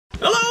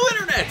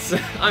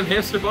guys, I'm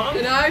HamsterBomb.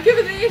 And I'm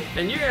Timothy.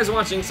 And you guys are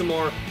watching some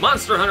more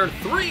Monster Hunter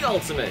 3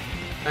 Ultimate.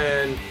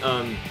 And,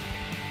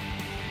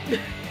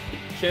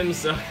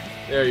 Kim's,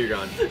 there you're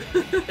gone.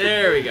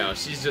 There we go.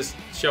 She's just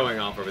showing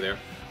off over there.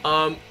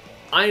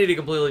 I need to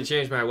completely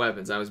change my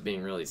weapons. I was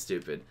being really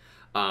stupid.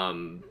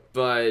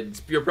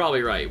 But you're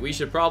probably right. We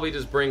should probably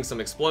just bring some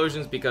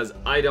explosions because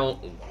I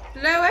don't...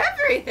 Blow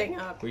everything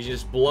up. We should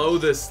just blow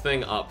this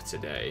thing up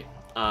today.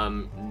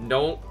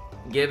 Don't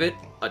give it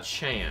a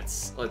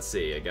chance. Let's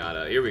see,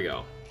 here we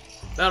go.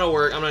 That'll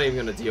work. I'm not even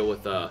gonna deal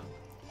with a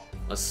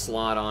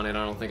slot on it.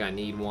 I don't think I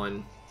need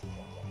one.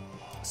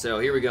 So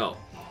here we go.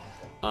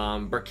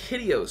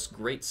 Barioth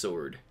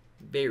Greatsword.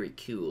 Very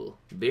cool.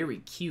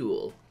 Very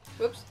cool.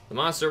 Whoops. The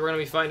monster we're gonna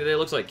be fighting today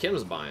looks like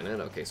Kim's buying it.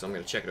 Okay, so I'm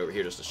gonna check it over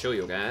here just to show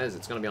you guys.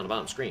 It's gonna be on the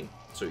bottom screen,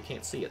 so you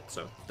can't see it.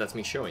 So that's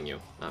me showing you.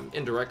 I'm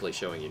indirectly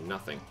showing you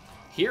nothing.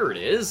 Here it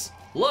is.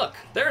 Look,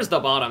 there's the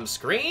bottom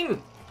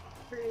screen.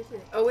 Where is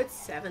it? Oh, it's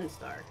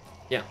 7-star.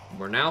 Yeah,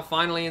 we're now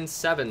finally in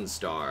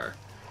 7-star.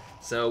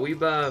 So we've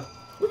been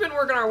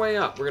working our way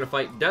up. We're gonna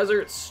fight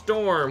Desert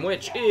Storm,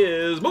 which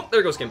is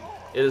there goes Kim.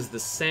 It is the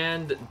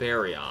Sand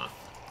Barioth.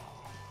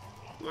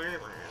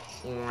 At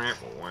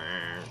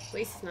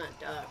least it's not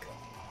duck.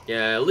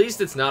 Yeah, at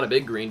least it's not a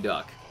big green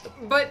duck.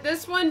 But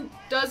this one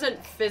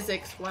doesn't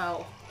physics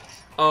well.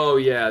 Oh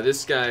yeah,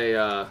 this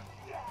guy,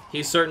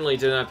 he certainly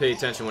did not pay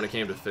attention when it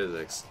came to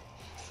physics.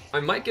 I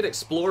might get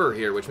Explorer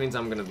here, which means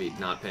I'm gonna be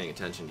not paying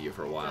attention to you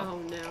for a while. Oh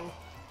no.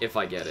 If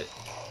I get it.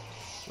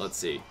 Let's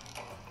see.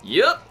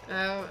 Yep!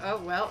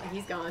 Oh well,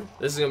 he's gone.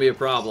 This is gonna be a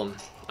problem.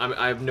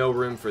 I have no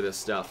room for this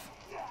stuff.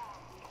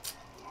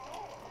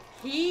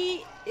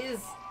 He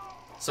is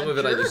Some of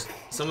it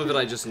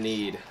I just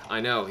need. I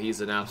know,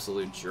 he's an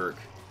absolute jerk.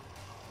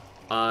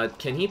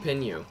 Can he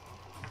pin you?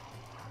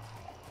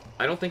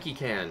 I don't think he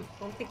can.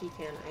 I don't think he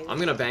can either. I'm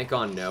gonna bank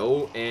on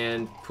no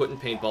and putting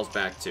paintballs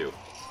back too.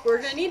 We're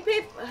gonna need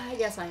I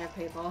guess I have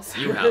paintballs.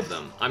 You have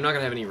them. I'm not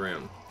gonna have any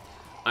room.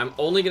 I'm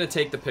only gonna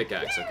take the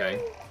pickaxe, okay?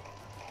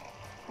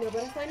 No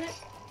butterfly net?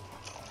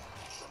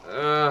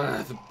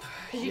 Yeah.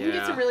 You can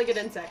get some really good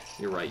insects.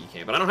 You're right, you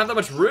can, but I don't have that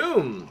much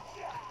room.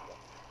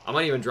 I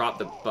might even drop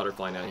the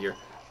butterfly net here.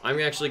 I'm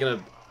actually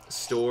gonna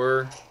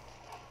store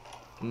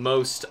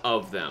most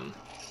of them.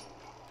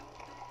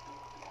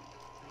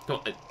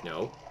 Oh,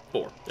 no,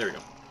 4. There we go.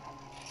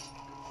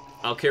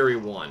 I'll carry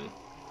 1.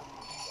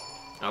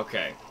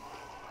 Okay.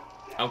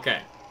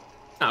 Okay.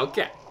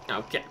 Okay.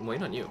 Okay. I'm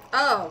waiting on you.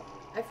 Oh,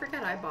 I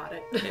forgot I bought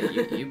it.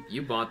 Yeah,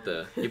 you bought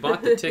the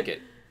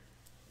ticket.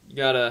 You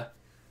gotta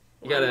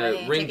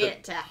ring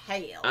ticket to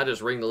hell. I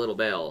just ring the little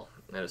bell.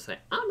 I just say,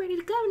 I'm ready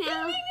to go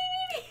now.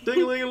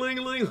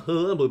 Ding-a-ling-a-ling-a-ling.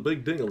 I'm a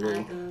big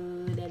ding-a-ling.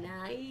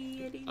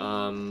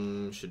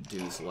 Should do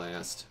this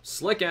last.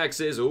 Slick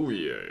axes. Oh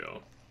yeah.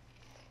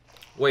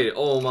 Wait.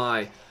 Oh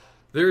my.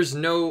 There's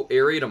no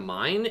area to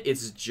mine.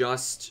 It's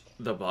just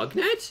the bug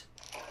net.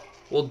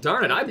 Well,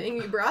 darn it, I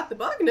think you brought the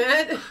bug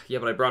net. Yeah,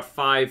 but I brought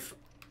 5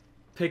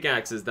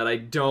 pickaxes that I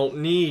don't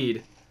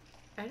need.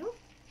 I don't...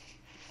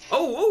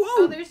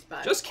 Oh, there's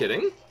Spud. Just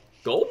kidding.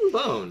 Golden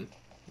bone.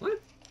 What?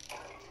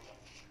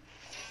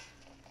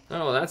 I don't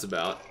know what that's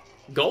about.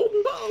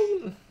 Golden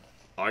bone.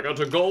 I got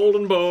a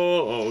golden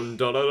bone.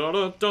 Da da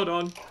da da da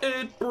da.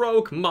 It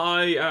broke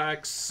my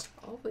axe.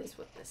 Always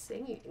with the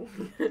singing.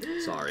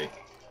 Sorry.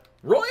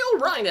 Royal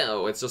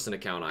Rhino. It's just an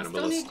account item. I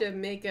still need to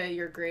make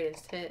your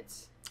greatest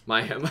hits.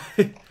 Actually,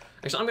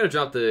 I'm gonna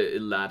drop the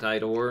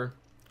Latite ore,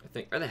 I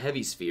think, or the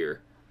heavy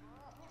sphere.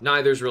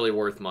 Neither's really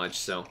worth much,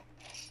 so.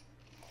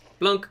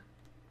 Blunk.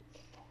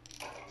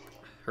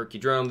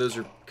 Hercudrome, those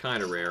are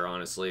kind of rare,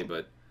 honestly,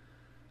 but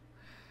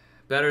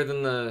better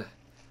than the.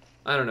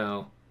 I don't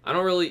know. I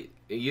don't really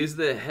use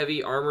the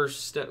heavy armor.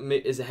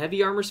 Is a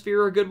heavy armor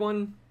sphere a good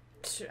one?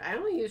 I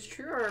only use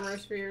true armor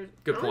spheres.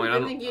 Good point. I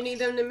don't think you need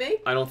them to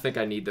make. I don't think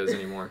I need those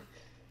anymore.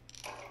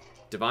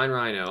 Divine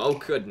Rhino. Oh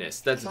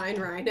goodness, that's Divine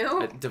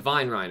Rhino.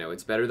 Divine Rhino.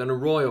 It's better than a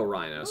Royal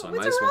Rhino, so I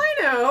might as well. What's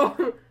a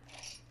rhino?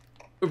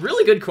 A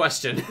really good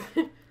question.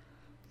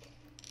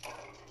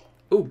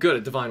 Oh, good, a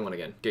divine one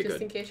again. Get Just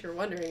good. in case you're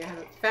wondering, I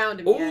haven't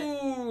found him yet.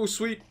 Oh,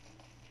 sweet.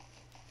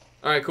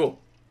 All right, cool.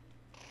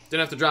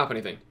 Didn't have to drop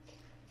anything.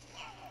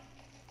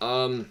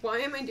 Why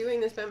am I doing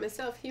this by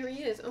myself? Here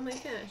he is. Oh my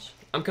gosh.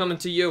 I'm coming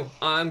to you.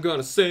 I'm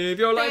gonna save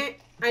your life.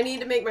 I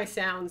need to make my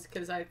sounds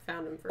because I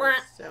found him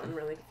first, so I'm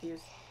really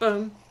confused.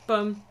 Bum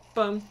bum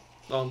bum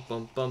bum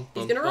bum bum.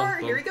 He's gonna roar.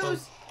 Bum, Here he bum.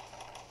 goes.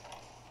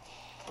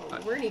 Oh,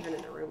 we weren't even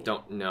in the room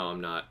yet. No,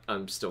 I'm not.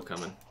 I'm still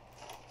coming.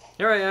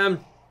 Here I am.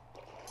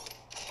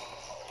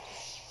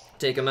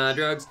 Taking my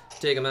drugs.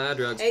 Taking my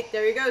drugs. Hey,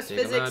 there he goes.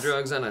 Taking Physics. my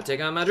drugs and I take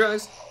on my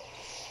drugs.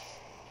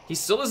 He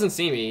still doesn't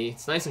see me.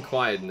 It's nice and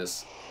quiet in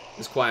this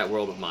quiet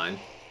world of mine,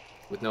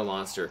 with no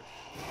monster.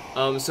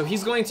 So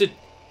he's going to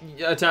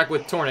attack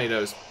with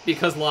tornadoes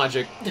because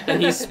logic,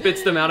 and he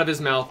spits them out of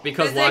his mouth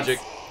because Physics. logic.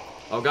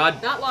 Oh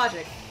god. Not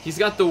logic. He's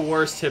got the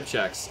worst hip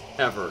checks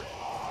ever.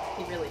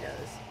 He really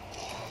does.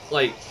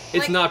 Like,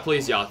 it's Like- not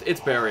Plesioth, it's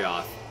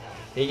Barioth.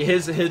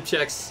 His hip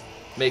checks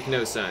make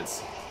no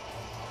sense.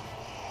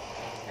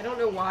 I don't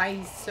know why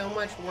he's so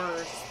much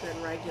worse than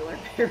regular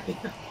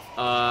Barioth.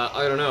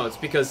 I don't know. It's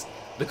because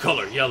the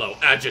color yellow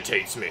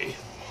agitates me.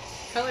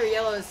 Color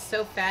yellow is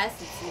so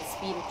fast, it's the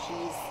speed of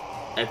cheese.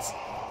 It's...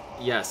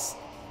 yes.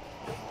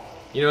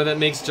 You know, that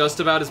makes just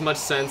about as much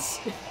sense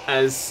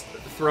as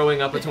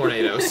throwing up a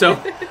tornado,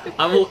 so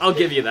I'll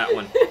give you that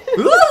one.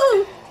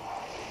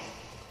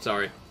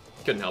 Sorry.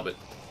 Couldn't help it.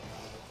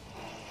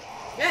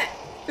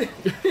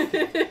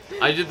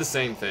 I did the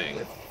same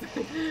thing.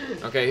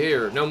 Okay,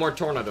 here. No more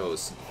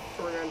tornadoes.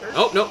 Tornado.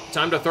 Oh, no.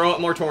 Time to throw up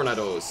more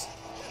tornadoes.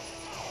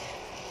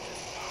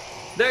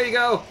 There you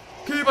go.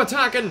 Keep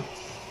attacking.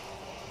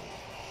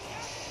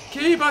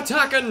 Keep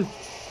attacking.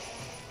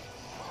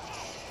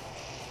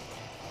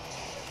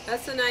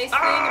 That's the nice thing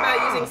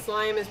about using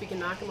slime is we can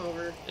knock him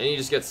over. And you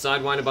just get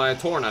sidewinded by a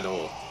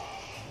tornado.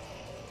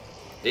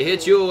 They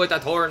hit you with a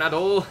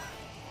tornado.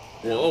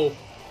 Whoa.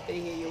 They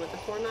hit you with a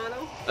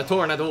tornado? A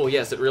tornado,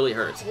 yes, it really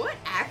hurts. What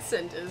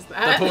accent is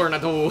that? The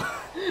tornado.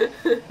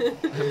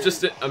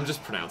 I'm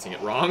just pronouncing it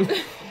wrong.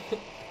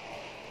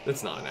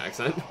 It's not an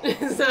accent.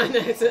 It's not an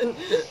accent.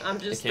 I'm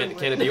just. Can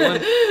it be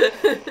one?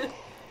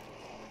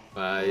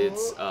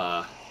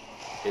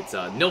 It's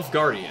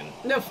Nilfgaardian.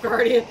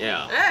 Nilfgaardian.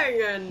 Yeah.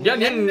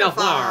 Get in the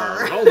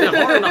far. Oh, get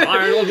in the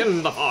fire. Get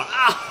in the fire.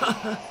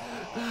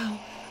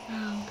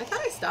 I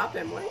thought I stopped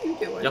him. What are you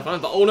doing?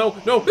 Oh no!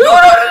 No!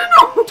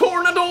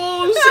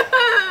 Tornadoes!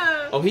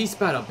 Oh, he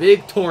spat a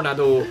big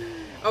tornado.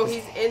 Oh,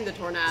 he's in the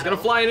tornado. He's gonna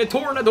fly in a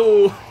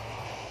tornado.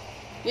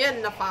 Get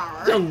in the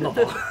fire. Get in the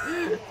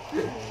fire.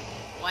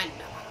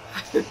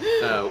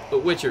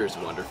 Witcher is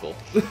wonderful.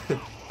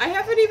 I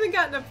haven't even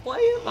gotten to play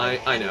it.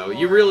 I know.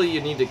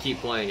 You need to keep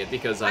playing it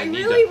because I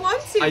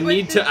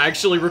need to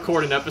actually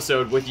record an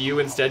episode with you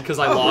instead because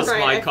I lost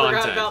my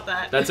content. Forgot about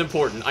that. That's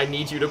important. I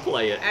need you to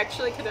play it.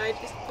 Actually, can I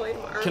just play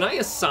tomorrow? Can I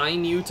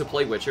assign you to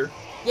play Witcher?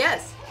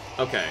 Yes.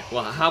 Okay.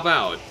 Well, how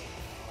about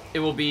it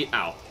will be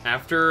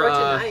after or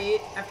tonight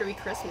after we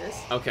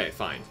Christmas. Okay,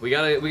 fine. We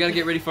gotta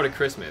get ready for the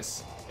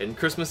Christmas, and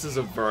Christmas is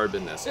a verb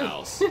in this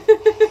house.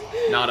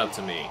 Not up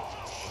to me.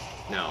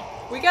 No.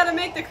 We gotta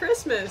make the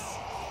Christmas.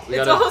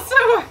 It's also...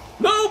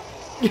 Nope!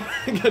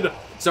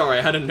 Sorry,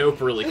 I had a nope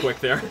really quick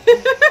there.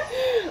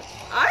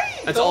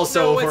 I don't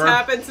know what's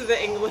happened to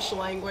the English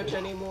language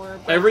anymore.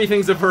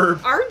 Everything's a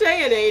verb. Our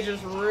day and age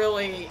is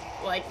really,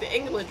 like, the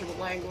English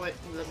language...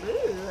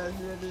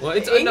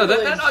 Well, no,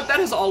 that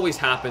has always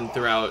happened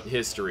throughout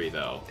history,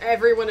 though.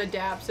 Everyone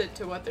adapts it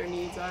to what their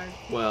needs are.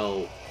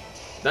 Well...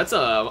 That's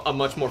a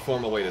much more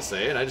formal way to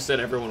say it. I just said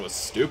everyone was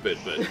stupid,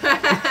 but...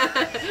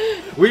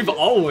 We've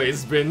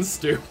always been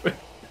stupid.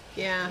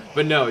 Yeah.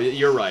 But no,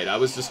 you're right. I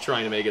was just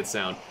trying to make it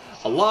sound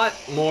a lot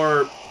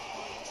more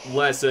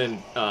educated,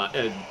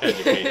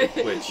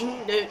 which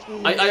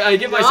I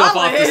give myself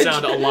off to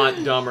sound a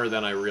lot dumber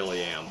than I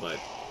really am, but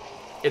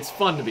it's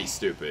fun to be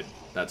stupid.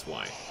 That's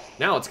why.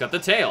 Now it's got the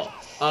tail.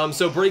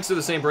 So brakes are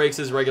the same brakes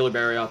as regular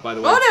Barioth, by the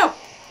way. Oh no!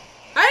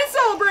 I didn't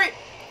celebrate!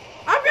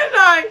 I'm gonna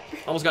die!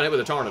 Almost got hit with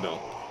a tornado.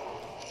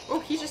 Oh,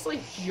 he just like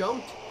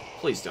jumped.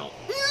 Please don't.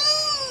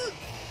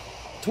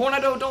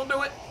 Tornado, don't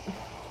do it!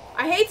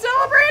 I hate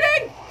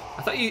celebrating!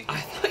 I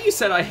thought you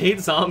said I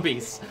hate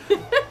zombies. I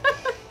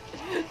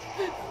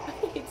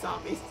hate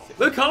zombies.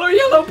 The color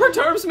yellow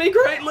perturbs me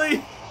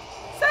greatly!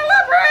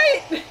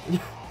 Celebrate!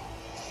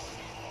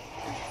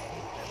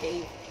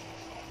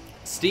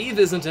 Steve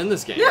isn't in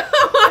this game. No,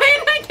 why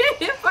did I get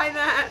hit by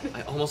that?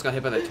 I almost got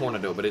hit by that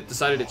tornado, but it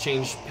decided to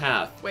change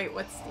path. Wait,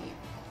 what's Steve?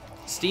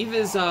 Steve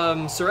is,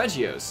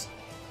 Sergio's.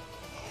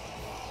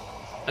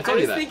 I told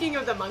you that. I was thinking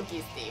of the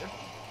monkey Steve.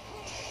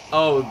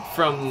 Oh,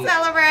 from...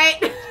 Celebrate!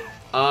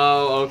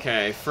 Oh,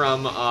 okay.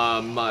 From,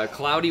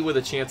 Cloudy with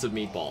a Chance of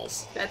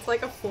Meatballs. That's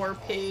like a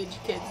 4-page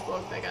kid's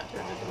book that got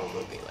turned into a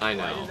movie. Like, I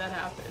know. Why did that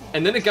happen?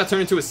 And then it got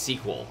turned into a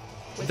sequel.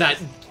 That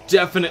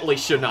definitely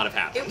should not have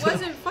happened. It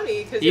wasn't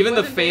funny, because even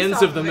the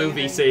fans of the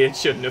movie say it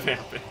shouldn't have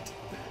happened.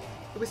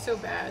 It was so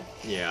bad.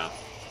 Yeah.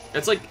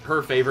 It's like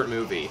her favorite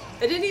movie.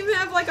 It didn't even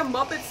have like a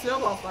Muppet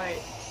snowball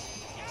fight.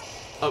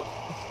 Oh.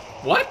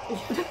 What?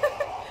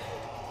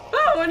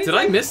 Oh, when he's Did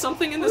I miss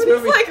something in this when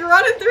movie? He's like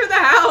running through the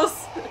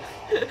house.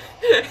 And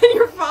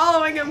you're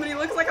following him and he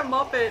looks like a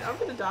Muppet. I'm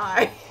gonna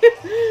die.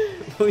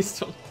 Please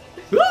don't.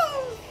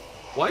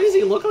 Why does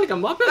he look like a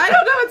Muppet? I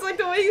don't know, it's like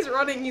the way he's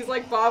running. He's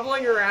like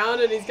bobbling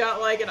around and he's got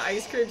like an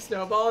ice cream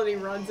snowball and he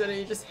runs in and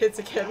he just hits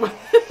a kid with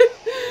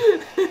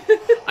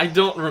it. I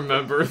don't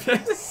remember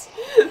this.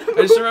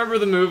 I just remember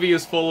the movie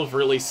is full of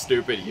really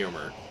stupid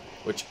humor.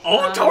 Which,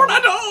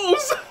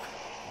 tornadoes!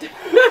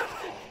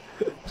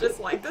 Just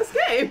like this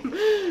game.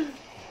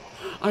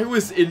 I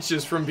was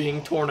inches from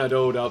being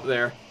tornadoed up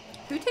there.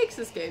 Who takes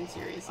this game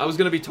seriously? I was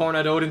gonna be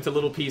tornadoed into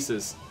little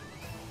pieces.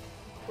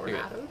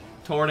 Tornado?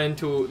 Torn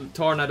into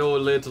tornado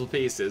little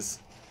pieces.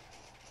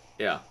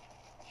 Yeah.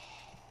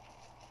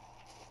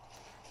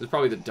 This is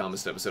probably the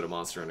dumbest episode of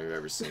Monster Hunter I've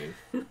ever seen.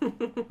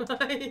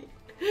 Why?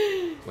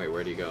 Wait,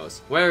 where'd he go?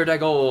 Where'd I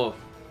go?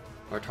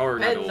 Or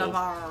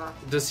tornado.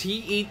 Does he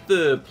eat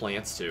the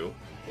plants too?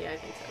 Yeah, I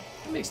think so.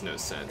 That makes no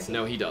sense.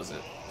 No, he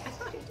doesn't. I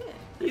thought he did.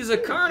 He's a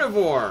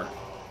carnivore!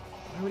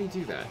 Why would he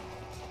do that?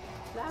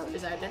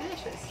 Flowers are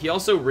delicious. He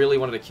also really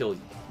wanted to kill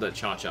the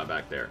Cha-Cha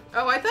back there.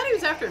 Oh, I thought he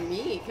was after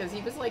me, because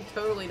he was, like,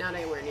 totally not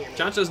anywhere near me.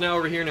 Cha-Cha's now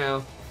over here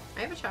now.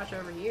 I have a Cha-Cha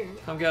over here.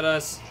 Come get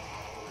us.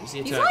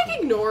 He's, like,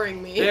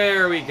 ignoring me.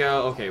 There we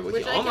go. Okay, well,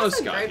 he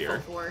almost got here.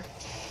 For.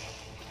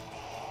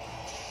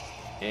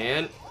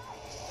 And...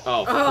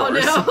 Oh, of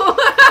course.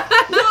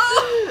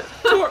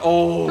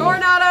 No!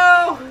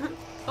 Tornado!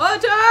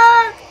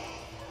 Attack!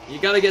 You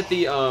gotta get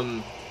the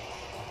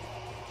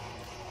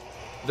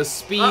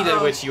speed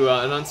at which you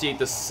enunciate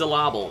the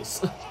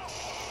syllables.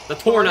 The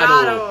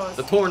tornado.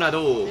 The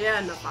tornado. Yeah,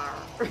 no far.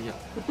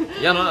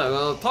 Ja,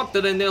 no, talk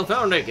to the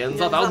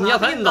Nilfarnikins about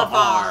nothing the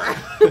far.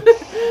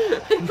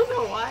 I don't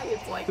know why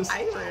it's like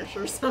Irish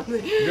or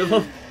something.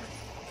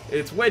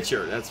 It's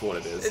Witcher, that's what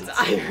it is. It's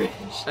Irish.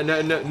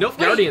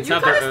 Nilfgaardians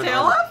have their own.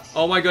 Tail off?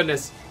 Oh my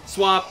goodness.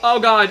 Swap. Oh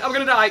god, I'm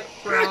gonna die.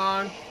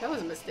 Wrong. That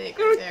was a mistake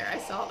right there. I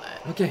saw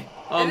that. Okay.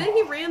 And then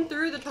he ran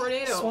through the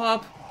tornado.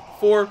 Swap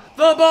for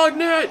the bug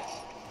net.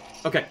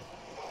 Okay,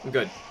 I'm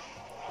good.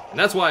 And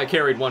that's why I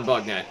carried one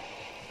bug net.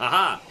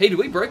 Aha! Hey, did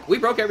we break? We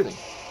broke everything.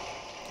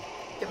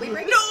 Did we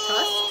break his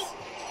tusks?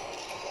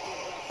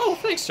 Oh,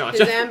 thanks, Cha-Cha.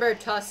 His amber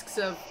tusks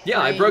of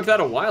Yeah, I broke that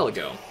a while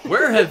ago.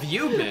 Where have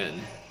you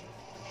been?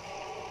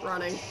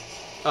 Running.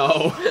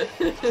 Oh,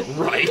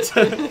 right.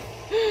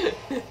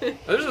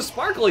 There's a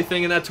sparkly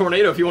thing in that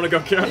tornado if you want to go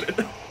count it.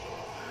 No,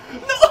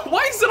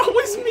 why is it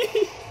always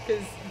me?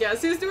 Because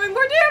guess who's doing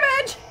more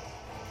damage?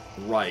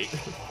 Right.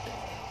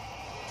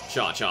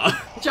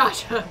 Cha-Cha.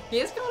 Cha-Cha. He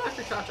is going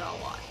after Cha-Cha a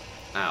lot.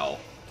 Ow.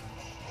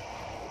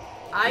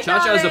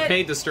 Cha-Cha is a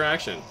paid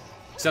distraction.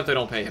 Except they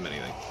don't pay him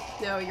anything.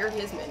 No, you're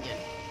his minion.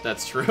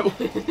 That's true.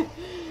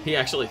 He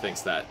actually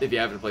thinks that, if you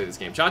haven't played this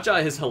game. Cha-Cha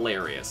is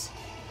hilarious.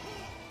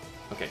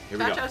 Okay, here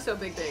we go. Cha-Cha's so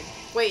big.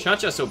 Wait.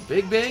 Cha-Cha's so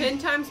big? 10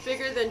 times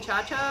bigger than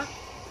Cha-Cha?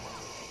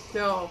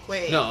 No,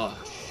 wait. No.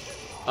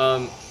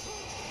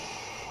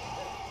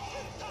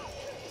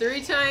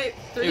 3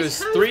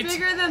 times three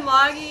bigger than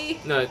Loggy.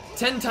 No,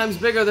 10 times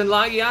bigger than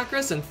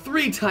Lagiacris and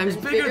 3 times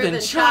bigger than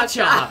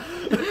Cha-Cha.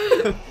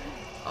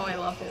 Oh, I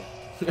love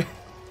it.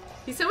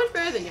 He's so much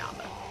better than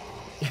Yamba.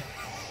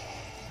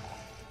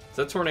 Is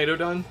that tornado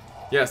done?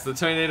 Yes, the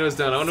tornado is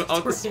done.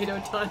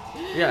 Tornado done.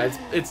 Yeah,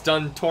 it's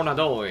done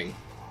tornadoing.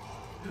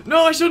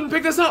 No, I shouldn't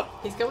pick this up!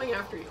 He's going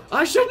after you.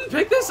 I shouldn't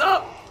pick this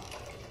up!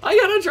 I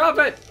gotta drop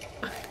it!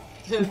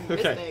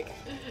 Mistake.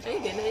 He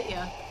didn't hit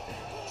ya.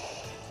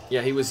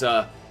 Yeah, he was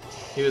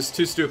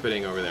too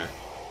stupiding over there.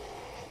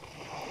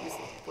 He was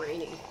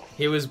braining.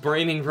 He was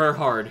braining very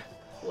hard.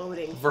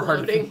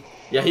 Loading.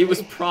 Yeah, he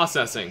was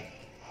processing.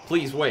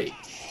 Please wait.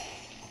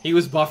 He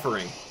was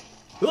buffering.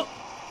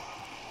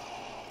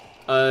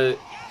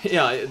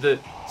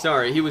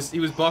 Sorry, he was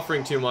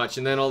buffering too much,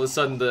 and then all of a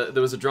sudden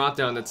there was a drop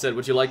down that said,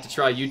 "Would you like to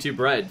try YouTube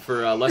Red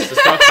for less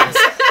disruptions?"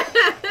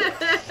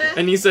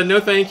 And he said, "No,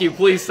 thank you.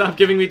 Please stop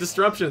giving me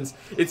disruptions.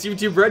 It's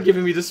YouTube Red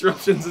giving me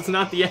disruptions. It's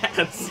not the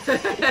ads."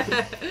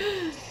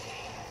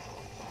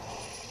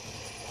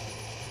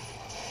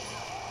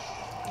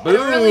 I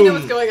don't really know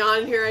what's going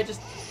on here.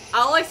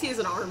 All I see is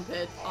an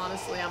armpit,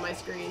 honestly, on my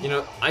screen. You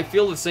know, I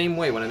feel the same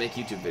way when I make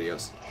YouTube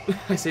videos.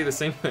 I say the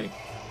same thing.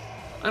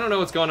 I don't know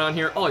what's going on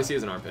here. All I see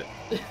is an armpit.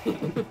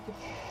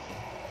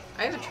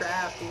 I have a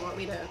trap. Do you want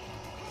me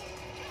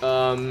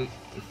to...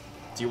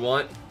 Do you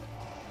want...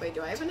 Wait,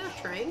 do I have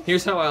enough train?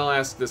 Here's how I'll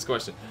ask this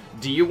question.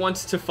 Do you want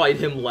to fight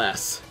him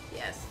less?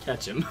 Yes.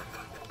 Catch him.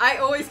 I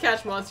always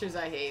catch monsters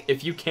I hate.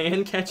 If you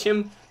can catch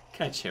him,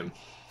 catch him.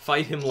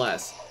 Fight him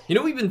less. You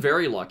know, we've been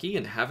very lucky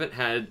and haven't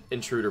had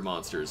intruder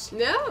monsters.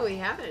 No, we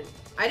haven't.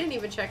 I didn't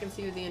even check and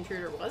see who the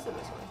intruder was in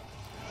this one.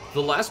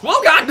 The last...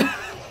 Whoa, God!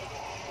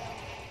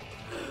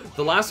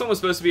 The last one was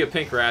supposed to be a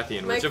pink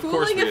Rathian, which of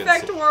course we didn't see. My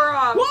cooling effect wore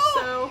off,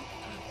 so...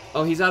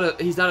 Oh, he's out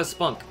of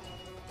spunk.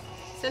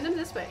 Send him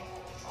this way.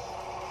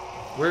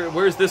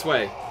 Where's this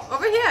way?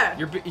 Over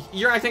here.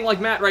 You're acting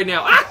like Matt right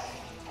now. Ah!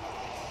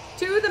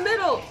 To the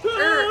middle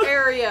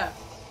area.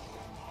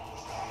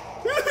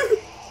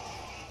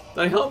 Did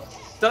I help?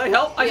 Did I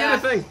help? I did a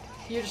thing.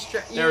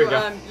 There we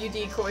go. You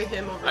decoyed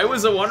him over. I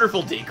was a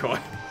wonderful decoy.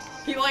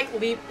 He like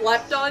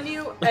leapt on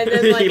you, and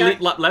then like he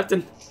leapt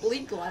and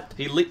leapt.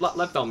 He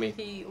leapt on me.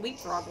 He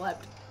leapt.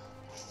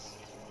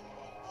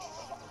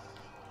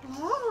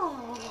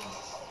 Oh,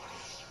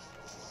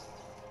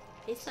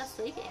 he's so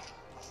sleepy.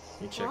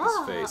 You check his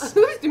face.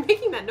 Who's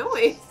making that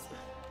noise?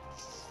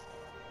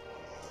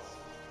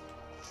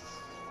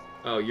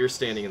 Oh, you're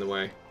standing in the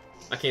way.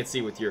 I can't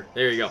see with your...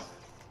 There you go.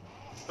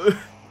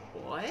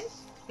 What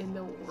in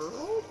the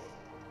world?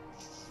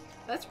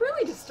 That's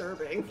really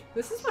disturbing.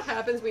 This is what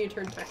happens when you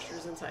turn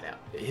textures inside out.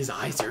 His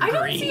eyes are green. I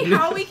don't see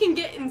how we can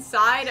get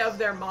inside of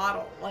their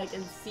model, like,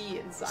 and see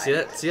inside. See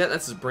that? See that?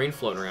 That's his brain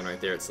floating around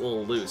right there. It's a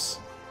little loose.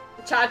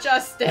 Cha-cha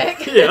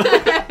stick. Yeah.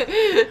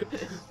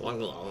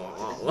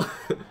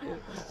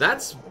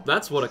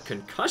 That's what a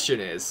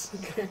concussion is.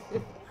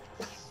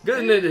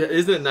 Good,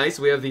 isn't it nice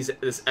we have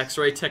this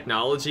X-ray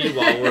technology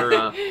while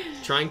we're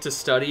trying to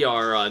study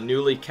our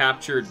newly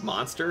captured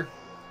monster?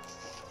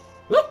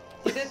 Whoop.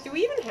 Do Do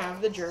we even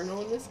have the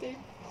journal in this game?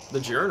 The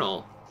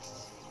journal?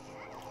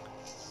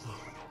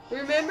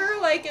 Remember,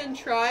 like, in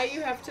Try,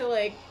 you have to,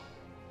 like...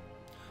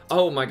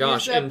 Oh my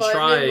gosh, that and button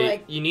Try, and,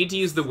 like... you need to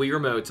use the Wii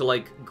remote to,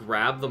 like,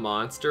 grab the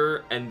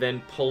monster and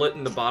then pull it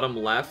in the bottom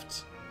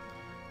left,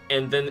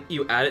 and then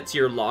you add it to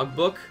your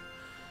logbook.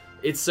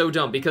 It's so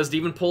dumb, because to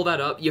even pull that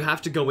up, you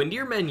have to go into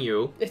your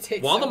menu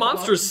while the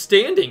monster's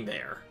standing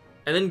there,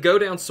 and then go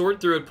down,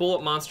 sort through it, pull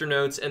up monster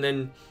notes, and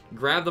then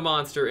grab the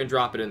monster and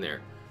drop it in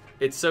there.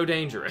 It's so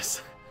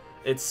dangerous.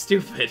 It's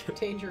stupid.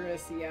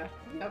 Dangerous, yeah.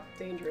 Yep,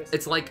 dangerous.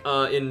 It's like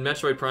in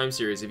Metroid Prime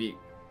series, if you,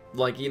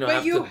 like, you know,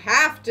 but you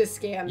have to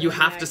scan them. You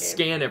have to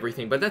scan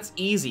everything, but that's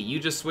easy. You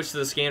just switch to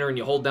the scanner and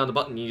you hold down the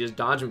button and you just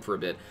dodge them for a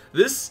bit.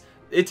 This,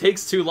 it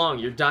takes too long.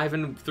 You're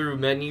diving through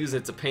menus,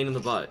 it's a pain in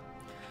the butt.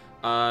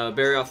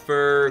 Barioth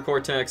Fur,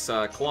 Cortex,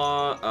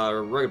 Claw,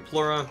 Rugged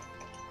Pleura,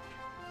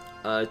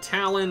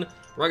 Talon,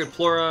 Rugged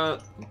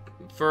Pleura,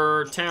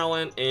 Fur,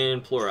 Talon,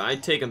 and Pleura. I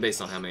take them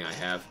based on how many I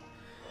have.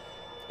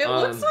 It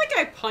looks like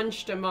I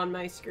punched him on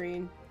my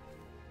screen.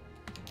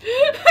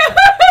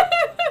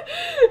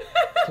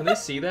 Can they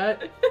see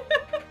that?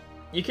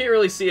 You can't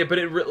really see it, but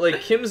it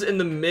like Kim's in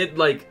the mid,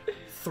 like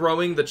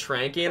throwing the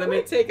trank anime.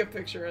 Let me take a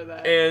picture of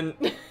that. And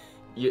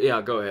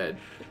yeah, go ahead.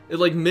 It,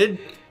 like mid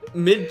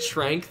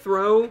trank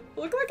throw.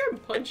 Look like I'm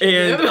punching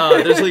him.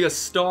 And there's like a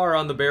star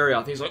on the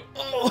Barioth. He's like,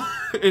 oh,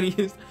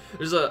 and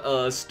there's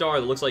a star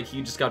that looks like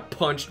he just got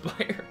punched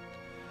by her.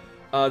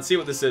 Let's see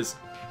what this is.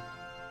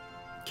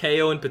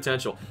 KO and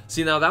potential.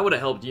 See, now that would have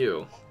helped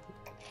you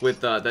with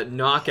that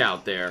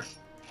knockout there.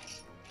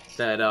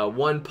 That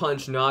one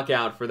punch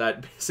knockout for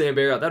that Sam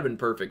Barioth. That'd been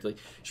perfect. Like,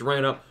 she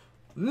ran up.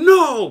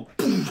 No!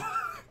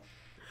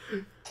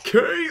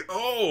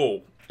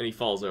 KO! And he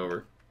falls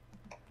over.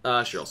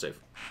 Sure, I'll save.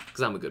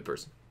 Because I'm a good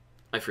person.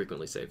 I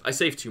frequently save. I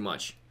save too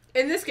much.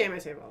 In this game, I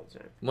save all the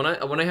time.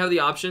 When I have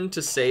the option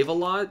to save a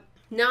lot,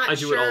 I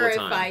do it all the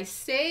time. If I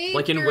save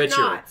like in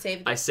Witcher,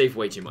 I save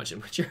way too much in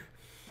Witcher.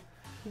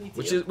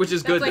 Which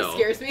is good though. That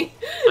scares me.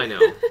 I know.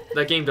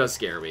 That game does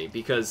scare me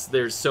because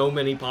there's so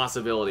many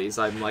possibilities.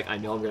 I'm like, I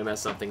know I'm gonna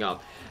mess something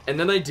up. And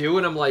then I do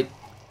and I'm like,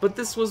 but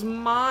this was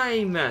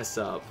my mess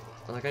up.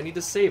 I'm like, I need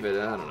to save it.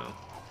 I don't know.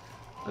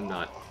 I'm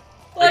not.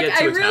 Like,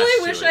 I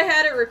really wish I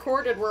had it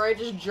recorded where I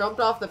just jumped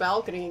off the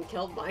balcony and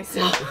killed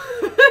myself.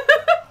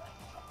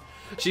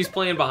 She's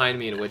playing behind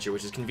me in Witcher,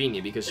 which is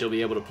convenient because she'll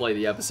be able to play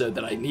the episode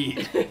that I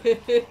need.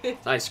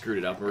 I screwed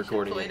it up in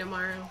recording play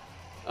tomorrow.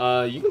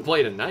 You can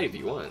play tonight if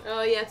you want.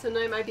 Oh yeah,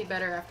 tonight might be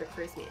better after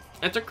Christmas.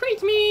 After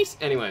Christmas!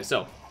 Anyway,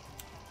 so,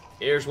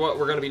 here's what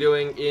we're going to be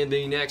doing in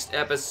the next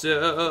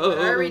episode.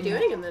 What are we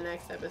doing in the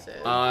next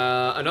episode?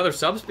 Another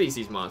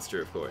subspecies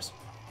monster, of course.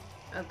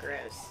 Oh,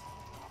 gross.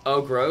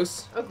 Oh,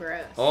 gross? Oh,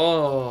 gross.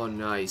 Oh,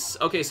 nice.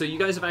 Okay, so you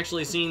guys have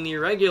actually seen the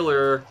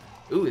irregular...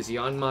 Ooh, is he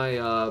on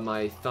my,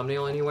 my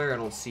thumbnail anywhere? I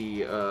don't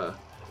see,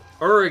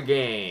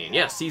 Uragain.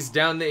 Yes, he's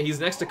down there. He's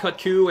next to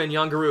Kutku and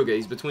Yangaruga.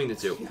 He's between the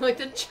two. Like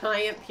the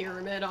giant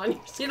pyramid on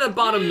your See the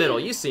bottom middle.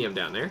 You see him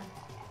down there.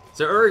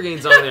 So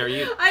Uragain's on there.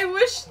 I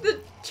wish the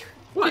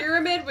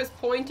pyramid was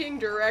pointing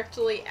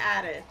directly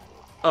at it.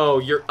 Oh,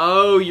 you're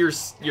let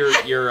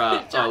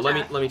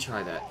me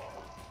try that.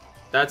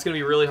 That's gonna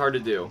be really hard to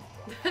do.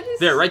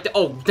 There, right there.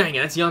 Oh, dang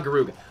it, that's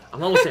Yangaruga.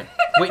 I'm almost there.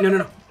 Wait,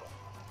 no.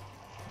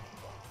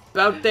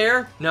 About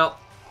there? No.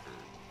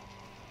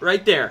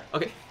 Right there.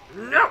 Okay.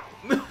 No!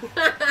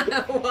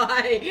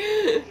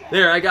 Why?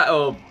 There, I got...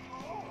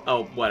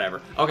 Oh,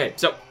 whatever. Okay,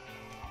 so...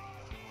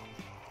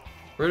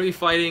 We're gonna be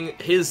fighting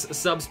his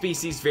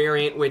subspecies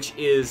variant, which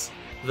is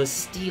the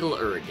Steel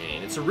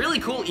Uragain. It's a really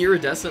cool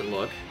iridescent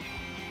look.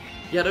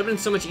 Yeah, it would have been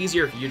so much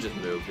easier if you just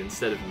moved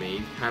instead of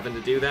me having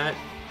to do that.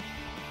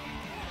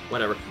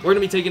 Whatever. We're gonna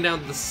be taking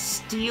down the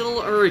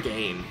Steel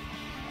Uragain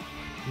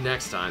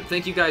next time.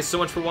 Thank you guys so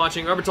much for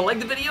watching. Remember to like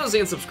the videos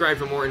and subscribe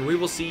for more, and we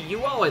will see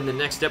you all in the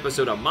next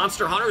episode of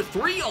Monster Hunter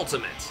 3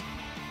 Ultimate.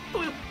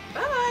 Bye.